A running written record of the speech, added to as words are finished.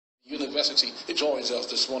University. He joins us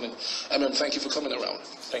this morning. Thank you for coming around.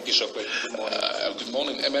 Thank you, Shokwe. Good morning. Good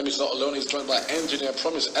morning. is not alone. He's joined by engineer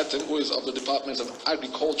Promise Etim, who is of the Department of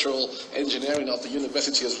Agricultural Engineering of the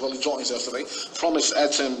university as well. He joins us today. Promise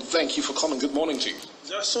Etim, thank you for coming. Good morning to you.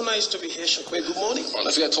 Yeah, so nice to be here, Shokwe. Good morning. Well,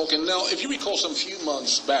 let's get talking now. If you recall, some few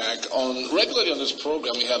months back, regularly on this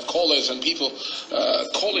program, we have callers and people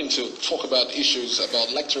calling to talk about issues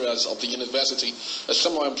about lecturers of the university.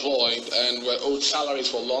 Some are employed and were owed salaries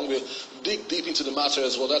for long. We'll dig deep into the matter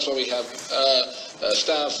as well. That's why we have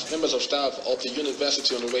members of staff of the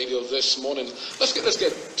university on the radio this morning. Let's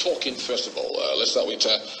get talking first of all. Let's start with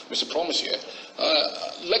Mr. Promise here.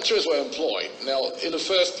 Lecturers were employed. Now, in the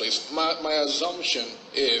first place, my assumption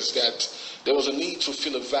is that there was a need to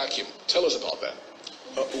fill a vacuum. Tell us about that.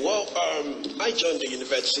 I joined the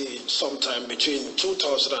university sometime between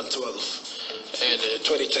 2012 and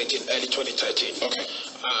 2013, early 2013. Okay.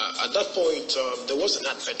 At that point, there was an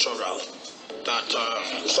advertorial that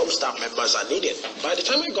some staff members are needed. By the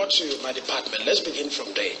time I got to my department, let's begin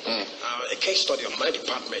from there. A case study of my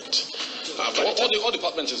department. What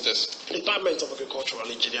department is this? Department of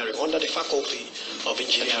Agricultural Engineering, under the Faculty of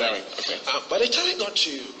Engineering. Okay. By the time I got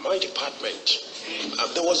to my department,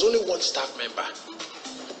 there was only one staff member,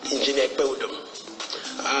 Engineer Beldum,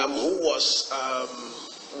 who was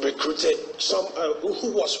recruited,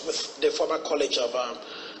 who was with the former College of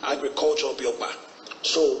Agriculture, Bioba.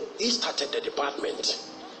 So he started the department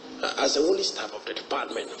as the only staff of the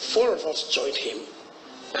department. 4 of us joined him,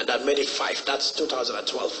 and that made it 5. That's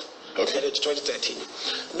 2012. Okay. To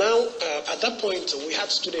 2013. Now, at that point, we had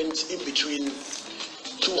students in between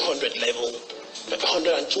 200 level,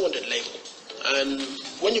 100 and 200 level. And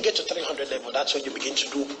when you get to 300 level, that's when you begin to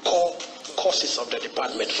do core courses of the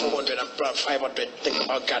department, 400 and 500, think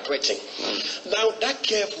about graduating. Now, that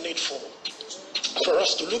gave need for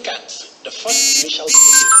us to look at the first initial of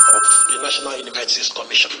the National Universities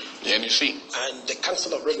Commission, the NUC, and the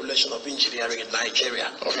Council of Regulation of Engineering in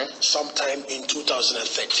Nigeria, sometime in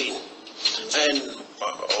 2013. And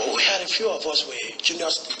we had a few of us were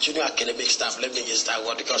junior academic staff. Let me use that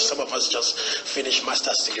word because some of us just finished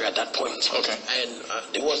master's degree at that point. Okay. And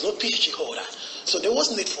there was no PhD holder, so there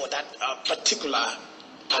was need for that particular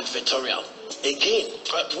advertorial. Again,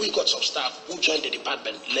 we got some staff who joined the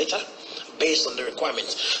department later, based on the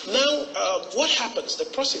requirements. Now, what happens? The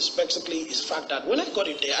process basically is the fact that when I got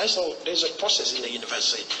in there, I saw there's a process in the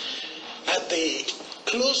university. At the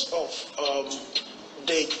close of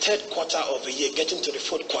the 3rd quarter of the year, getting to the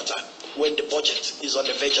 4th quarter, when the budget is on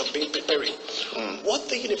the verge of being preparing, what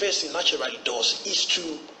the university naturally does is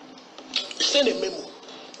to send a memo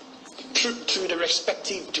to the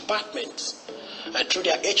respective departments and through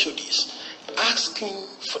their HODs, asking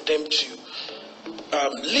for them to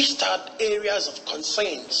list out areas of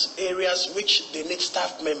concerns, areas which they need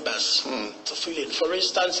staff members to fill in. For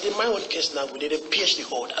instance, in my own case now, we needed PhD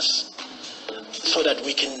holders so that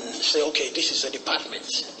we can say, okay, this is a department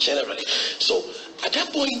generally. So at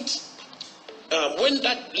that point, when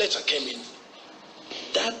that letter came in,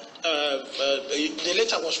 the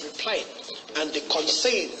letter was replied, and the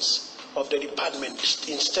concerns of the department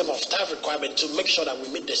in terms of staff requirement to make sure that we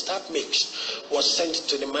meet the staff mix was sent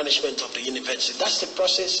to the management of the university. That's the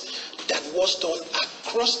process that was done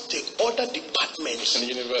across the other departments in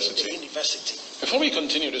the university. Before we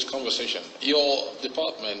continue this conversation, your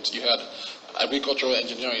department, you had agricultural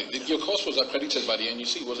engineering. Your course was accredited by the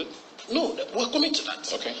NUC, was it? No, we're coming to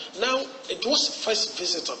that. Okay. Now, it was the first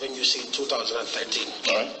visit of NUC in 2013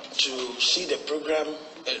 to see the program.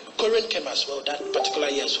 Korean came as well that particular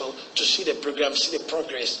year as well to see the program, see the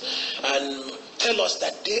progress, and tell us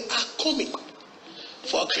that they are coming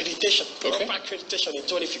for accreditation, proper accreditation in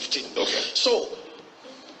 2015. Okay. So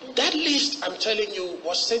that list, I'm telling you,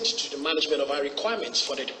 was sent to the management of our requirements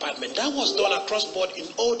for the department. That was done across board in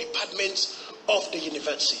all departments of the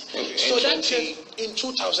university. Okay. So that came in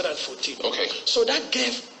 2014. Okay. So that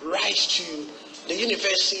gave rise to the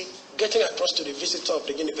university getting across to the visitor of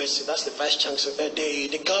the university, that's the vice chancellor,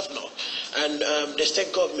 the governor, and the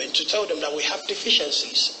state government, to tell them that we have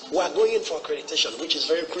deficiencies. We are going in for accreditation, which is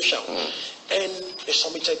very crucial. And they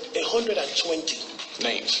submitted 120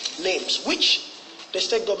 names, which the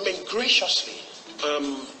state government graciously,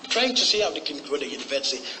 trying to see how they can grow the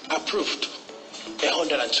university, approved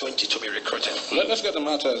 120 to be recruited. Let's get the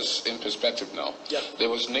matters in perspective now. Yeah. There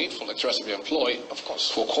was need for lecturers to be employed, of course,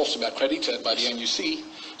 for a course to be accredited by the NUC.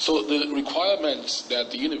 So the requirements that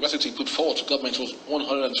the university put forward to government was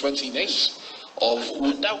 120 names of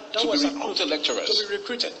recruited lecturers. To be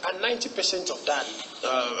recruited, and 90% of that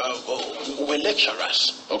were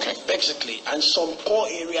lecturers. Okay. Basically, and some core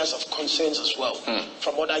areas of concerns as well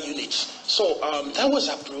from other units. So that was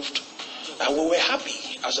approved. And we were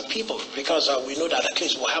happy as a people because we know that at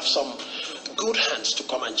least we'll have some good hands to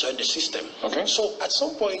come and join the system. Okay. So at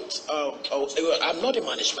some point, I'm not a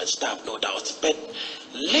management staff, no doubt, but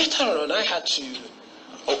later on I had to,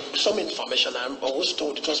 some information I was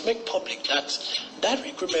told, it was made public that that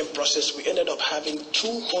recruitment process, we ended up having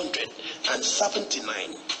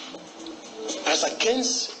 279 as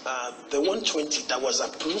against the 120 that was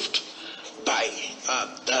approved by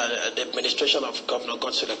the administration of Governor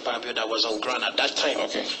Godswill Akpabio that was on ground at that time.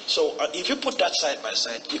 Okay. So if you put that side by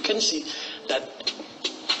side, you can see that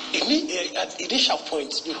at initial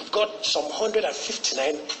points, you've got some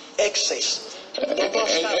 159 excess.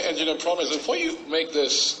 And you know, Promise, before you make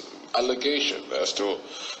this allegation as to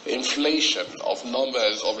inflation of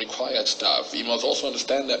numbers of required staff, you must also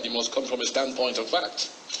understand that you must come from a standpoint of fact.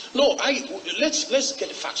 No, let's get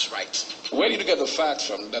the facts right. Where did you get the facts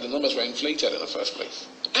from that the numbers were inflated in the first place?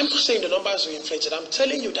 I'm not saying the numbers were inflated. I'm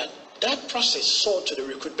telling you that that process saw to the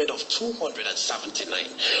recruitment of 279,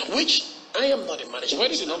 which I am not a management. Where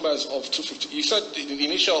did the numbers of 250? You said the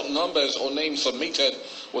initial numbers or names submitted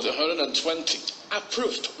was 120.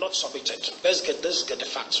 Approved, not submitted. Let's get the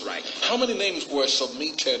facts right. How many names were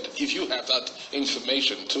submitted, if you have that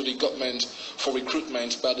information, to the government for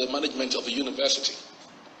recruitment by the management of the university?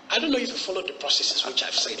 I don't know if you followed the processes which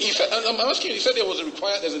I've said. I'm asking you, you said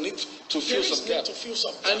there's a need to fill some gaps.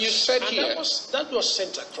 And you said here... That was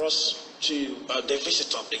sent across to the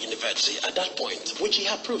visitor of the university at that point, which he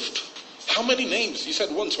approved. How many names? You said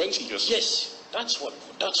 120 just. Yes, that's what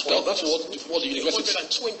the university...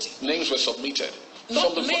 120 names were submitted.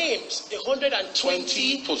 Not names,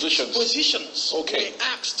 120 positions. Okay. were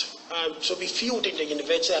asked to be filled in the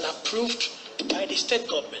university and approved by the state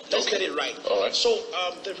government. Let's get it right. All right. So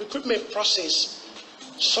the recruitment process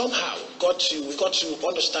somehow we got to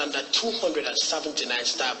understand that 279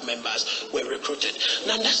 staff members were recruited.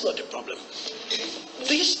 Now that's not the problem.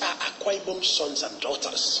 These are Akwa Ibom sons and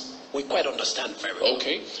daughters. We quite understand very well.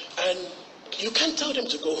 Okay. And you can't tell them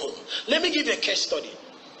to go home. Let me give you a case study.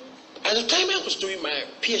 At the time I was doing my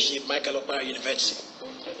PhD at Michael Okpara University,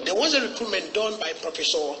 there was a recruitment done by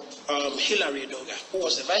Professor Hilary Doga, who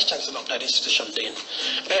was the vice chancellor of that institution then.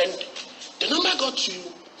 And the number got to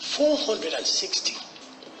 460.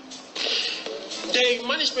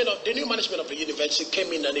 The new management of the university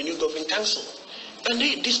came in and the new governing council. And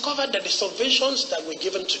they discovered that the subventions that were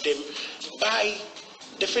given to them by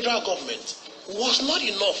the federal government was not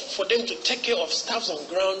enough for them to take care of staffs on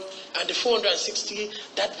ground and the 460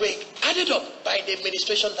 that were added up by the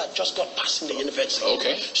administration that just got passed in the university.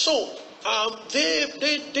 Okay. So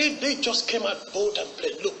they just came out bold and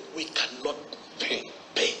plain. Look, we cannot pay.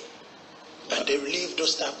 And they relieved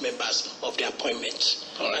those staff members of their appointments.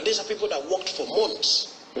 Right. And these are people that worked for months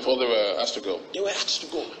before they were asked to go. They were asked to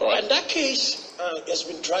go. Right. And that case has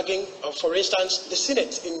been dragging. For instance, the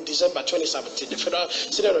Senate in December 2017, the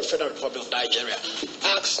Senate of the Federal Republic of Nigeria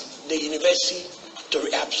asked the university to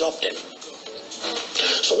reabsorb them.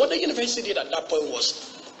 So what the university did at that point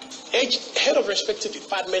was, head of respective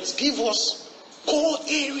departments, give us core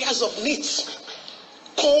areas of needs.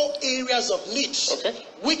 Okay.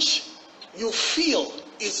 Which you feel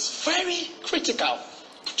is very critical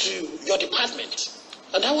to your department.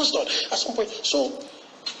 And that was done at some point. So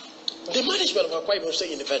the management of Akwa Ibom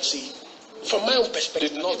State University, from my own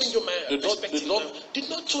perspective, did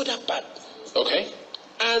not do that bad. Okay.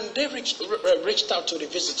 And they reached out to the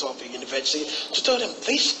visitor of the university to tell them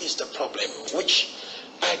this is the problem, which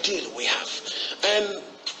ideally we have. And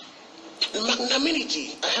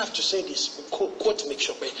magnanimity, I have to say this, quote me,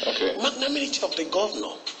 okay. Magnanimity of the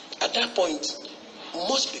governor at that point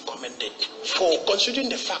must be commended for considering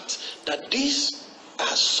the fact that these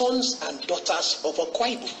are sons and daughters of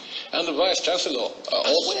Akwa Ibom. And the vice chancellor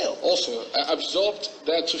also absorbed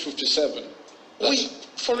that 257.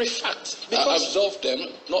 For a fact, absorbed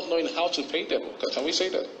them, not knowing how to pay them. Can we say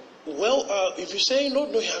that? Well, if you say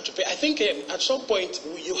not knowing how to pay, I think at some point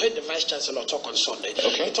you heard the vice chancellor talk on Sunday.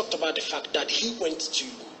 Okay. He talked about the fact that he went to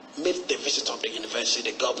meet the visitor of the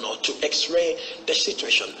university, the governor, to x-ray the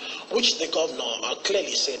situation, which the governor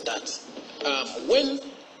clearly said that when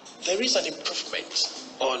there is an improvement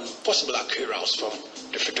on possible accruals from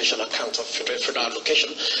the federation account of federal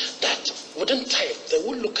allocation, that within time they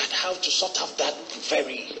will look at how to sort out that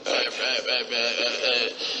very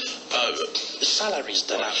salaries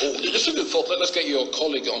that are owed. Just a good thought. Let's get your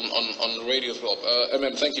colleague on the radio as well.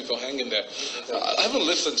 Thank you for hanging there. I haven't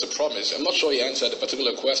listened to Promise. I'm not sure he answered a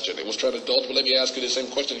particular question. He was trying to dodge, but let me ask you the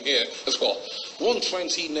same question here as well.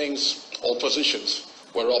 120 names or positions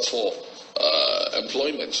were up for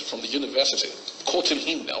employment from the university, quoting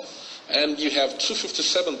him now. and you have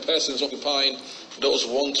 257 persons occupying those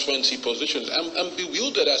 120 positions. I'm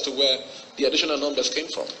bewildered as to where the additional numbers came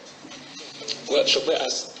from. Well, Shokwe,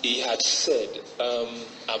 as he had said,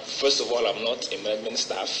 first of all, I'm not a management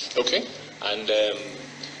staff. Okay. And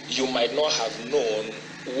you might not have known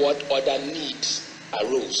what other needs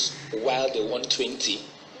arose while the 120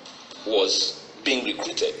 was being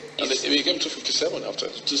recruited. And it became 257 after?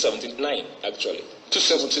 279, actually.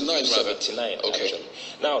 279, 279, okay. Actually.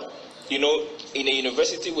 Now, you know, in a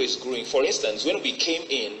university where it's growing, for instance, when we came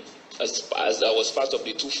in, as I was part of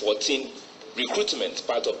the 214 recruitment,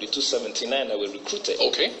 part of the 279 that were recruited.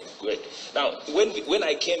 Okay. Great. Now, when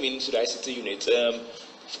I came into the ICT unit,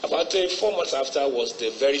 about 4 months after was the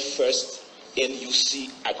very first NUC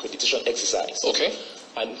accreditation exercise. Okay.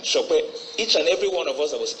 And Shokwe, each and every one of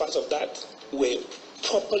us that was part of that were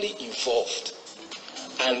properly involved.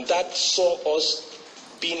 And that saw us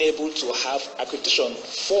being able to have accreditation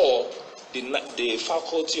for the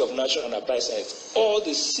Faculty of Natural and Applied Science. All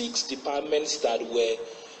the 6 departments that were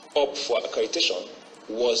up for accreditation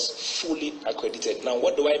was fully accredited. Now,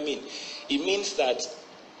 what do I mean? It means that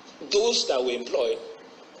those that were employed,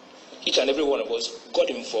 each and every one of us got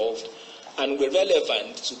involved and were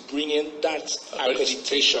relevant to bringing that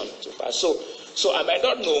accreditation to pass. So I might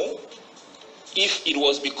not know if it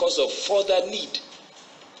was because of further need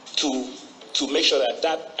to make sure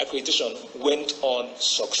that accreditation went on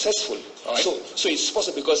successfully. Right. So it's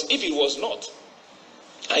possible, because if it was not,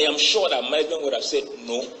 I am sure that management would have said,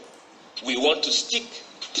 no, we want to stick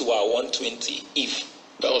to our 120 if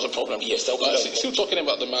that was a problem. Yes, that was still talking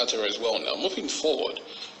about the matter as well now. Moving forward,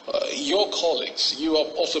 your colleagues, you are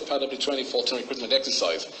also part of the 2014 recruitment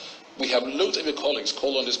exercise. We have loads of your colleagues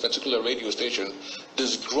call on this particular radio station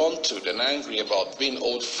disgruntled and angry about being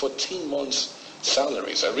owed 14 months'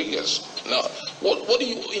 salaries, arrears. Now, what do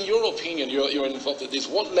you, in your opinion, you're involved in this,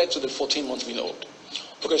 what led to the 14 months being owed?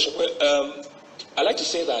 Okay, so, I'd like to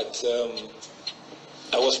say that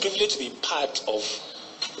I was privileged to be part of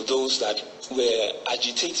those that were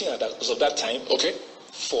agitating at that time. Okay.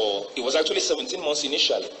 It was actually 17 months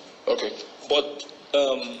initially. Okay. But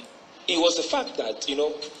it was the fact that, you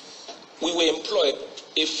know, we were employed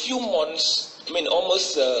a few months, I mean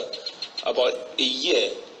almost about a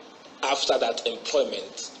year after that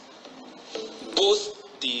employment.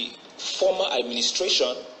 Both the former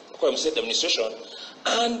administration, Akwa Ibom State administration,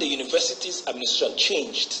 and the university's administration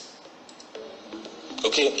changed.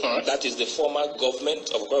 Okay, right. That is the former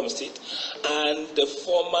government of Akwa Ibom State and the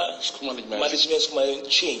former school management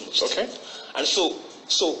changed. Okay. And so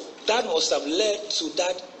that must have led to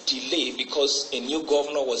that delay, because a new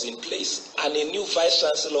governor was in place and a new vice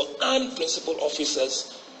chancellor and principal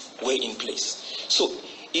officers were in place. So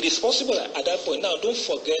it is possible at that point. Now, don't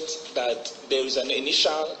forget that there is an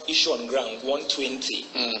initial issue on ground, 120,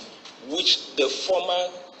 which the former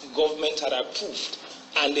government had approved.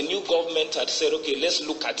 And the new government had said, okay, let's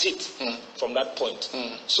look at it from that point.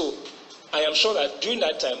 So I am sure that during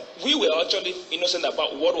that time, we were actually innocent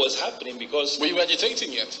about what was happening, because... Were you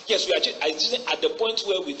agitating yet? Yes, we agitated at the point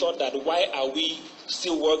where we thought that why are we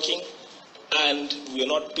still working and we are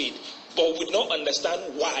not paid? But we don't understand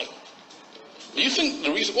why. Do you think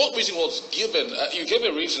what reason was given? You gave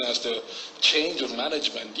a reason as to change of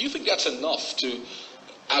management. Do you think that's enough to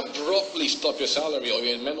abruptly stop your salary or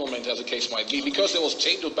your emolument, as the case might be, because there was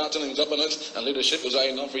change of pattern in governance and leadership? Was that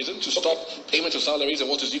enough reason to stop payment of salaries and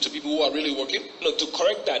what is due to people who are really working? No, to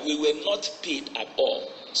correct that, we were not paid at all.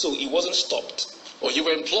 So it wasn't stopped. Or you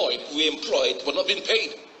were employed? We were employed. But not being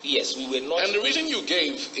paid? Yes, we were not. And the reason you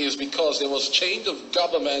gave is because there was change of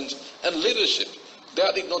government and leadership.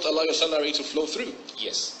 That did not allow your salary to flow through.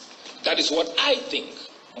 Yes. That is what I think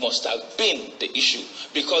must have been the issue.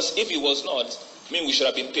 Because if it was not, I mean, we should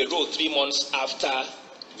have been paid 3 months after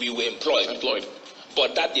we were employed.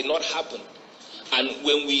 But that did not happen. And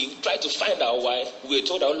when we tried to find out why, we were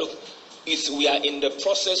told, look, we are in the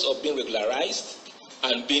process of being regularized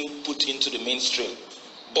and being put into the mainstream.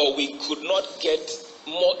 But we could not get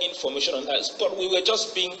more information on that. But we were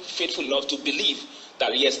just being faithful enough to believe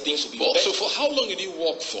that, yes, things will be better. So for how long did you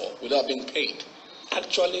work for without being paid?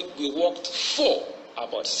 Actually, we worked for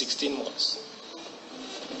about 16 months.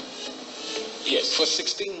 Yes. For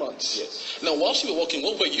 16 months? Yes. Now, whilst you were working,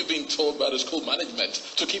 what were you being told by the school management?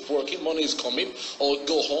 To keep working, money is coming, or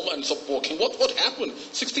go home and stop working? What happened?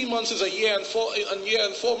 16 months is a year and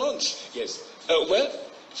 4 months. Yes. Well,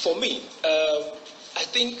 for me, I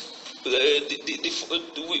think we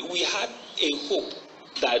had a hope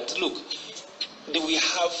that, look, we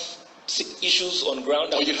have issues on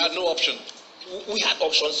ground. Or you had no option? We had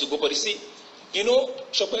options to go, but you see, you know,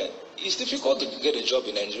 Shokwe, it's difficult to get a job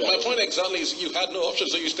in Nigeria. My point exactly is you had no option,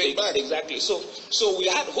 so you stayed back. Exactly. So we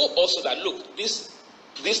had hope also that, look, this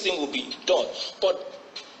thing will be done.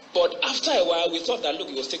 But after a while, we thought that, look,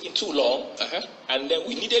 it was taking too long, and then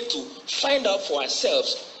we needed to find out for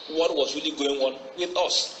ourselves what was really going on with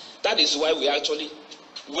us. That is why we actually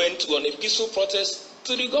went on a peaceful protest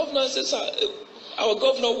to the governor and said, "Sir, our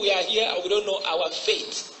governor, we are here and we don't know our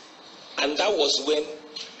fate." And that was when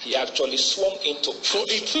he actually swung into action. So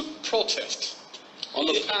it took protest on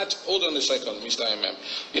the part, hold on a second, Mr. MM.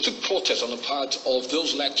 It took protest on the part of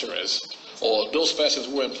those lecturers or those persons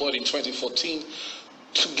who were employed in 2014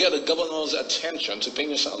 to get the governor's attention to paying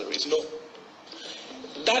your salaries. No.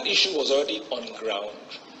 That issue was already on ground,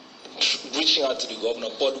 reaching out to the governor.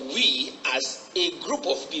 But we, as a group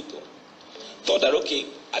of people, thought that, okay,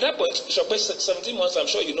 at that point, 17 months, I'm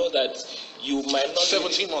sure you know that you might not...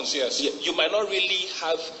 17 months, yes. You might not really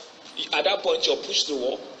have, at that point, you're pushed to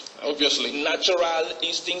war. Obviously. Natural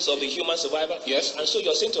instincts of the human survivor. Yes. And so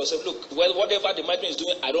you're saying to yourself, look, well, whatever the management is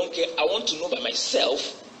doing, I don't care. I want to know by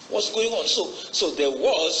myself what's going on. So there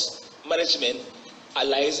was management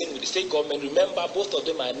alliing with the state government. Remember, both of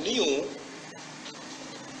them are new.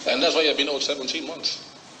 And that's why you've been owed 17 months.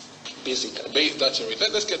 Basically. That's it.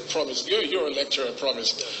 Let's get Promise. You're a lecturer,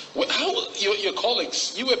 Promise. Well, how your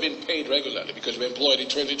colleagues, you have been paid regularly because you were employed in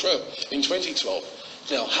 2012.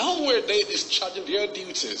 Now, how were they discharging their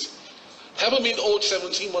duties? Haven't been owed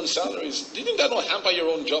 17 months' salaries. Didn't that not hamper your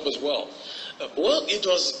own job as well? Well, it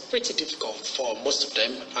was pretty difficult for most of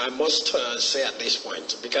them, I must say at this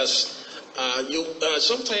point, because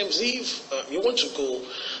sometimes if you want to go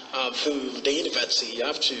through the university, you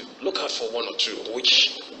have to look out for one or two,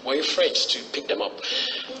 which were your friends to pick them up.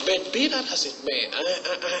 But be that as it may,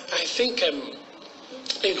 I think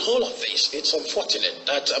in all of this, it's unfortunate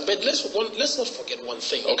that, but let's not forget one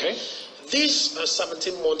thing. Okay. These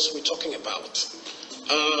 17 months we're talking about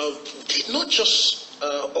did not just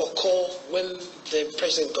occur when the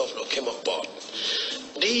present governor came on board.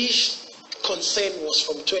 This concern was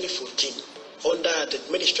from 2014 under the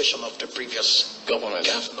administration of the previous governor,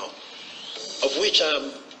 of which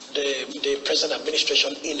the present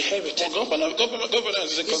administration inherited. Well,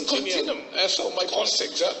 governance is a continuum. So my point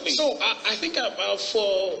exactly. So I think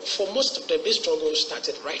for most of them, this struggle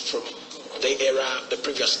started right from the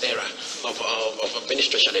previous era of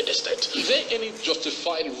administration in the state. Is there any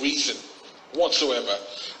justified reason whatsoever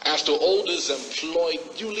as to all these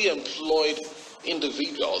duly employed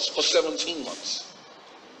individuals for 17 months?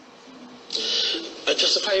 A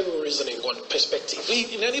justifiable reason in what perspective?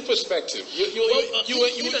 In any perspective.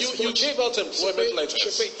 You gave out employment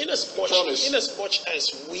letters. In as much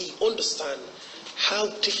as we understand how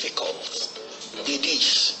difficult it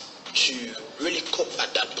is to really cope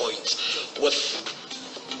at that point with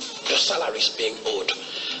the salaries being owed,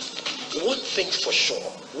 one thing for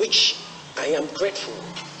sure, which I am grateful,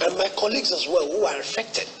 and my colleagues as well who are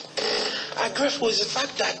affected are grateful, is the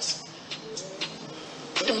fact that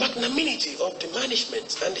the magnanimity of the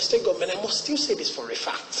management and the state government, I must still say this for a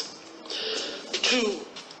fact, to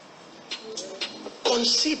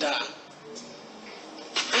consider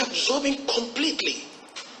absorbing completely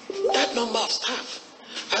that number of staff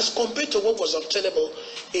as compared to what was obtainable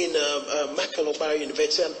in Michael Obara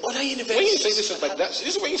University and other universities.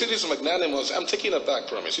 When you say this is magnanimous, I'm taking it back,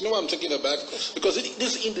 Promise. You know why I'm taking it back? Because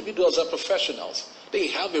these individuals are professionals. They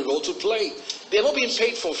have a role to play. They're not being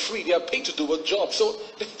paid for free. They are paid to do a job. So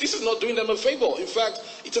this is not doing them a favor. In fact,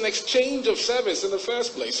 it's an exchange of service in the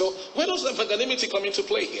first place. So where does the magnanimity come into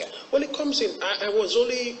play here? Well, it comes in. I was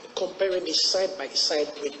only comparing this side by side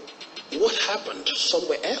with what happened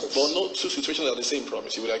somewhere else. But no two situations are the same,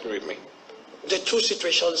 Promise. You would agree with me? The two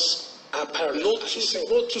situations are parallel. No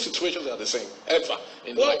two situations are the same, ever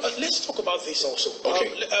in life. Let's talk about this also. Okay.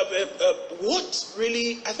 What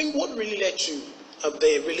really led to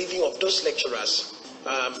the relieving of those lecturers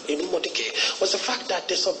in Umodike was the fact that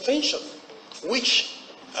the subvention which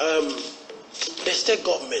the state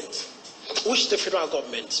government, which the federal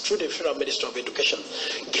government, through the Federal Ministry of Education,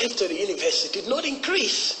 gave to the university did not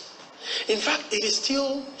increase. In fact, it is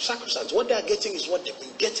still sacrosanct. What they are getting is what they've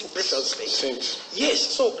been getting previously. Yes,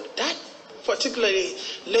 so that particularly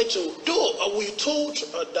led to, though we told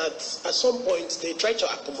that at some point they tried to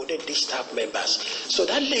accommodate these staff members. So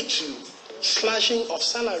that led to slashing of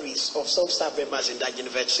salaries of some staff members in that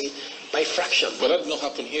university by fraction. But that did not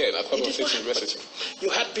happen here in Akwa Ibom State University. You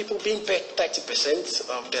had people being paid 30%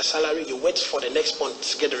 of their salary. You wait for the next month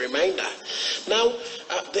to get a reminder. Now,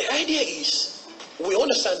 the idea is, we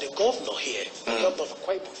understand the governor here, the governor of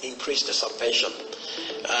Akwa Ibom, increased the subvention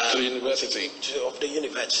to the university. of the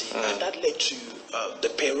university, and that led to the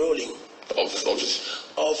payrolling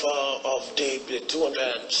Of the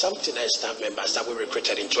 200-something staff members that we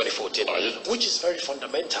recruited in 2014, which is very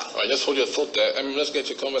fundamental. All right, just hold your thought there. I mean, let's get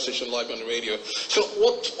your conversation live on the radio. So,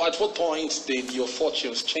 at what point did your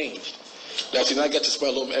fortunes change? That you now get to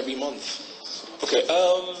spend home every month? Okay.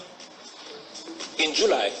 In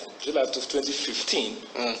July of 2015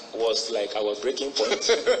 was like our breaking point,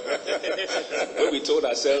 where we told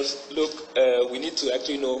ourselves, look, we need to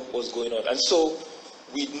actually know what's going on, and so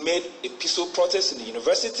we made a peaceful protest in the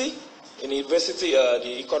university.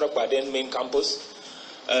 The Ikoropa then main campus.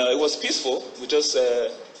 It was peaceful. We just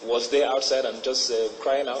was there outside and just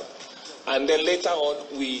crying out. And then later on,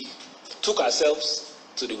 we took ourselves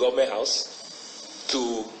to the government house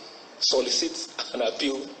to solicit an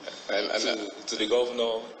appeal to the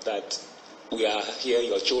governor that we are here,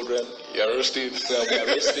 your children. You're arrested. We are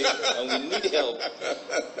arrested, and we need help.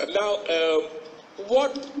 Now,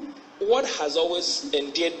 what has always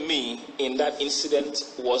endeared me in that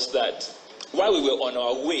incident was that while we were on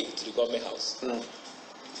our way to the government house,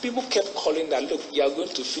 people kept calling that, look, you are going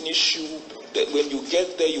to finish you. When you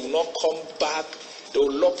get there, you will not come back. They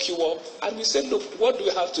will lock you up. And we said, look, what do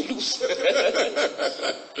we have to lose?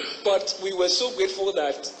 But we were so grateful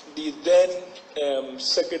that the then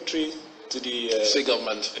secretary to the state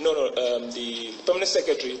government. The permanent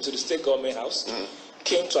secretary to the state government house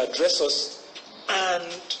came to address us and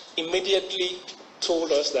immediately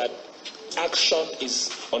told us that action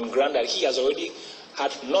is on ground, that he has already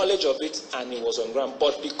had knowledge of it and it was on ground.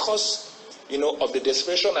 But because, of the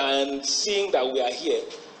desperation and seeing that we are here,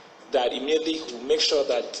 that immediately we'll make sure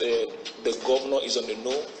that the governor is on the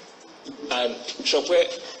know. And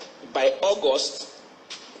by August,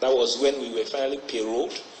 that was when we were finally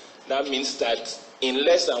payrolled. That means that in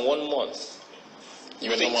less than 1 month, you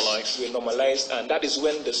were normalized. We were normalized, and that is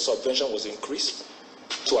when the subvention was increased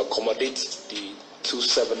to accommodate the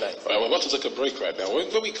 279. All right, we're about to take a break right now. When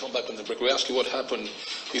we come back on the break, we ask you what happened.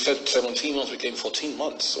 You said 17 months became 14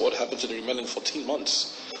 months. What happened to the remaining 14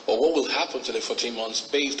 months? Or what will happen to the 14 months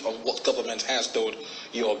based on what government has told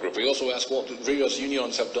your group? We also ask what various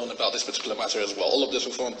unions have done about this particular matter as well. All of this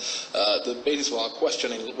will form the basis for our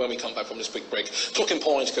questioning when we come back from this quick break. Talking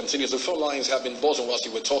Point continues. The phone lines have been buzzing whilst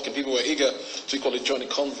you were talking. People were eager to equally join the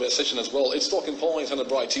conversation as well. It's Talking Point on a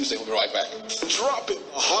bright Tuesday. We'll be right back. Dropping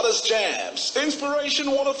the hottest jams. Inspiration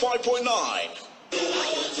 105.9.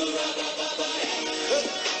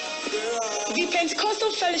 The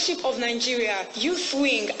Pentecostal Fellowship of Nigeria, Youth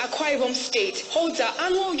Wing, Akwa Ibom State, holds our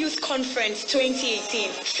annual Youth Conference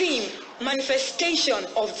 2018. Theme, Manifestation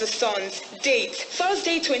of the Sons. Date,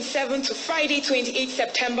 Thursday 27 to Friday 28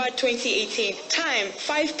 September 2018. Time,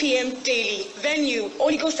 5 p.m. daily. Venue,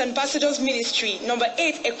 Holy Ghost Ambassadors Ministry, number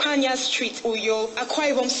 8 Ekwanya Street, Uyo,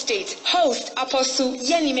 Akwa Ibom State. Host, Apostle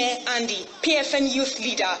Yenime Andy, PFN Youth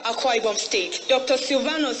Leader, Akwa Ibom State. Dr.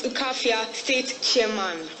 Silvanus Ukafia, State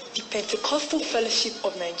Chairman. The Pentecostal Fellowship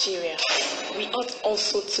of Nigeria, we ought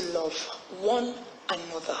also to love one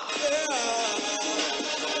another.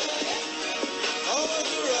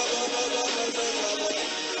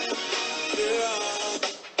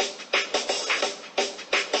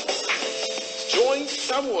 Join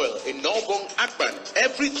Samuel in Nobong Akban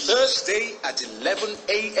every Thursday at 11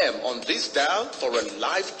 a.m. on this dial for a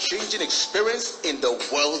life-changing experience in the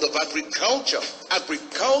world of agriculture.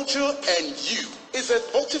 Agriculture and You is a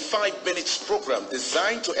 45 minutes program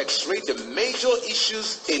designed to x-ray the major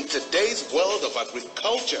issues in today's world of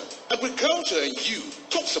agriculture. Agriculture and You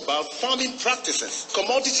talks about farming practices,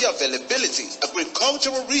 commodity availability,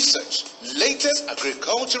 agricultural research, latest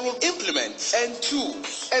agricultural implements and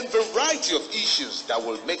tools, and variety of issues that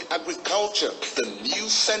will make agriculture the new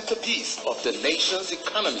centerpiece of the nation's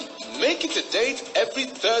economy. Make it a date every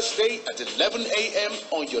Thursday at 11 a.m.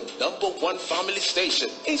 on your #1 family station,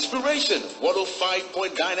 Inspiration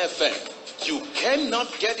 105.9 FM. You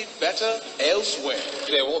cannot get it better elsewhere.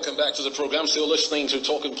 Hey, welcome back to the program. Still listening to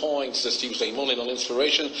Talking Points this Tuesday morning on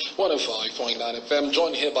Inspiration 105.9 FM.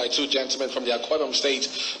 Joined here by two gentlemen from the Akwa Ibom State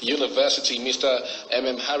University. Mr.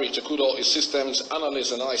 M.M. Harry Takudo is Systems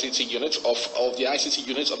Analyst and ICT Unit of the ICT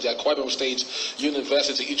Unit of the Akwa Ibom State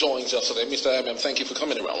University. He joins us today. Mr. M.M., thank you for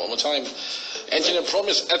coming around one more time. Engineer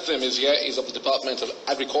Promise Ethim is here. He's of the Department of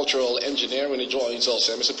Agricultural Engineering. He joins us.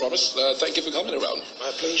 Mr. Promise, thank you for coming. hanging around.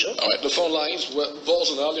 My pleasure. All right, the phone lines were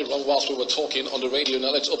buzzing earlier on whilst we were talking on the radio.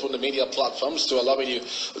 Now let's open the media platforms to allow you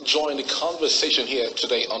to join the conversation here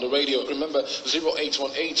today on the radio. Remember,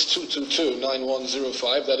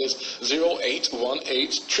 0818-222-9105. That is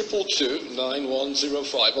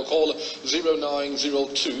 0818-222-9105. Or call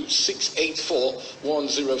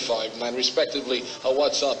 0902-684-1059. Respectively, our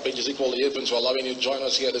WhatsApp page is equally open to allowing you to join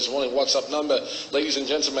us here this morning. WhatsApp number, ladies and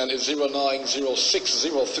gentlemen, is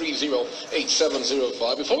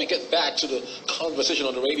 0906-030-8705. Before we get back to the conversation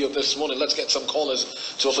on the radio this morning, let's get some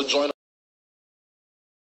callers to also join us.